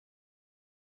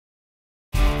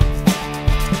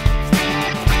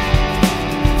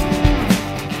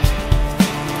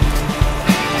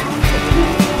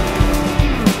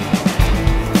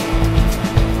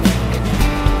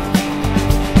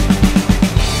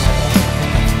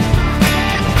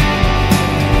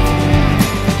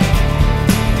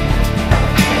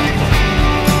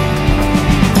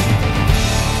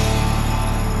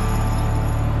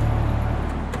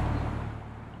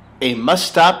A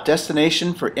must-stop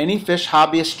destination for any fish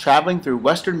hobbyist traveling through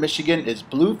western Michigan is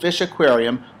Blue Fish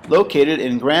Aquarium, located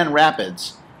in Grand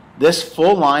Rapids. This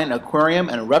full-line aquarium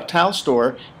and reptile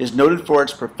store is noted for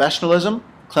its professionalism,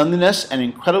 cleanliness, and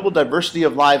incredible diversity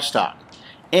of livestock,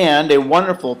 and a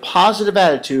wonderful positive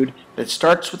attitude that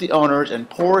starts with the owners and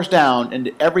pours down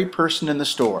into every person in the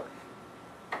store.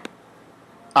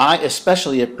 I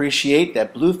especially appreciate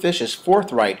that Blue Fish is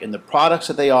forthright in the products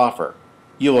that they offer.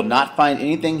 You will not find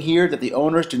anything here that the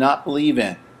owners do not believe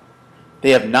in.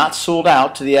 They have not sold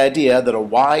out to the idea that a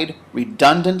wide,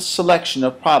 redundant selection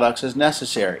of products is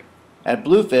necessary. At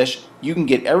Blue Fish, you can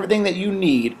get everything that you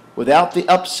need without the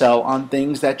upsell on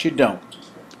things that you don't.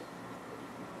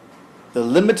 The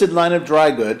limited line of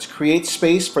dry goods creates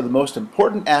space for the most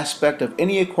important aspect of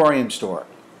any aquarium store,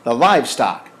 the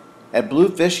livestock. At Blue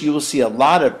Fish, you will see a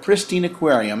lot of pristine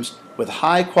aquariums with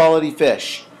high-quality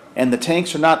fish, and the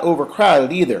tanks are not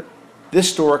overcrowded either. This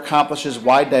store accomplishes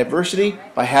wide diversity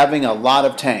by having a lot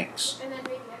of tanks.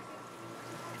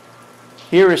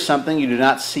 Here is something you do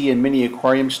not see in many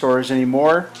aquarium stores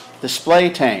anymore: display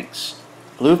tanks.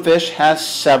 Blue Fish has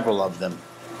several of them.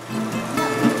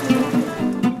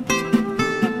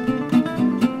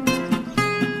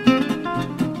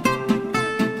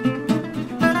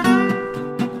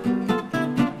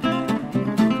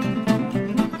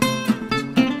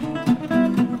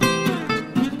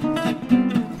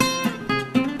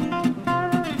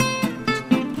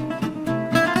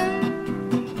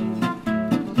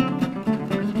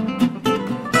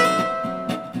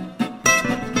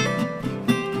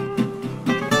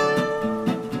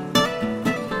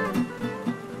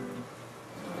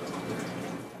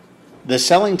 The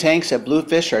selling tanks at Blue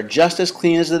Fish are just as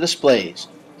clean as the displays.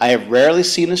 I have rarely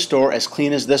seen a store as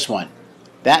clean as this one.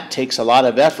 That takes a lot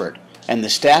of effort, and the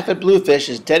staff at Blue Fish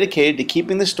is dedicated to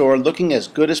keeping the store looking as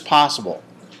good as possible.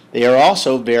 They are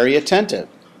also very attentive.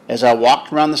 As I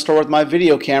walked around the store with my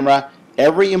video camera,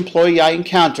 every employee I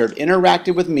encountered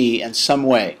interacted with me in some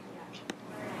way.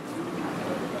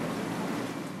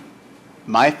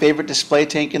 My favorite display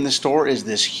tank in the store is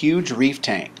this huge reef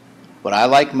tank. What I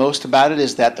like most about it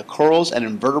is that the corals and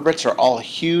invertebrates are all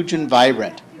huge and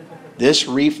vibrant. This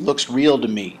reef looks real to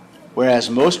me, whereas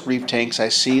most reef tanks I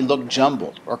see look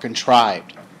jumbled or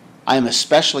contrived. I am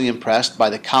especially impressed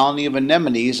by the colony of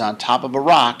anemones on top of a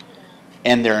rock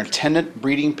and their attendant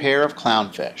breeding pair of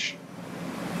clownfish.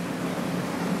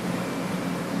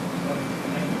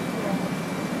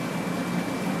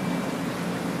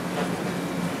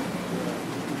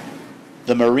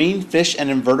 The marine fish and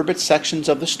invertebrate sections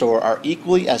of the store are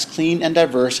equally as clean and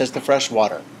diverse as the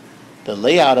freshwater. The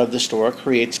layout of the store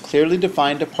creates clearly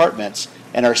defined departments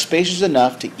and are spacious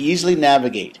enough to easily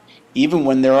navigate, even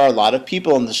when there are a lot of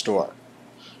people in the store.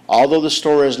 Although the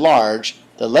store is large,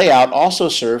 the layout also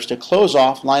serves to close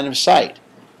off line of sight,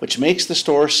 which makes the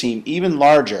store seem even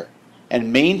larger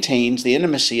and maintains the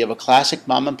intimacy of a classic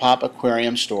mom-and-pop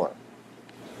aquarium store.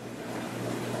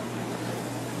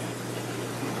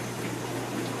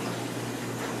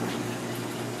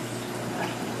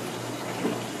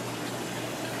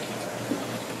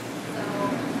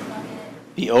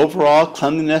 The overall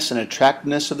cleanliness and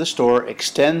attractiveness of the store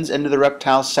extends into the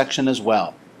reptiles section as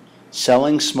well.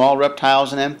 Selling small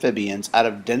reptiles and amphibians out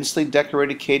of densely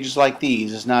decorated cages like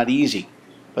these is not easy,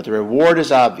 but the reward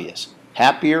is obvious: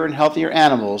 happier and healthier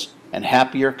animals, and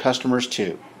happier customers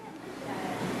too.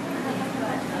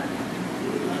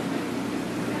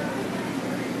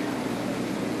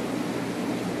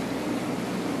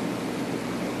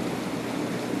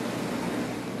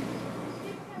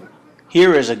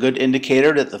 Here is a good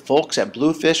indicator that the folks at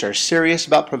Blue Fish are serious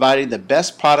about providing the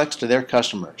best products to their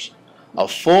customers. A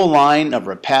full line of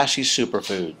Rapashi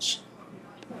superfoods.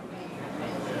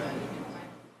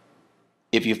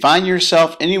 If you find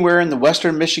yourself anywhere in the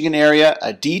western Michigan area,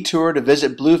 a detour to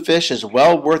visit Blue Fish is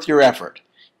well worth your effort.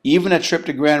 Even a trip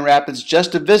to Grand Rapids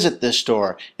just to visit this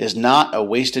store is not a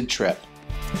wasted trip.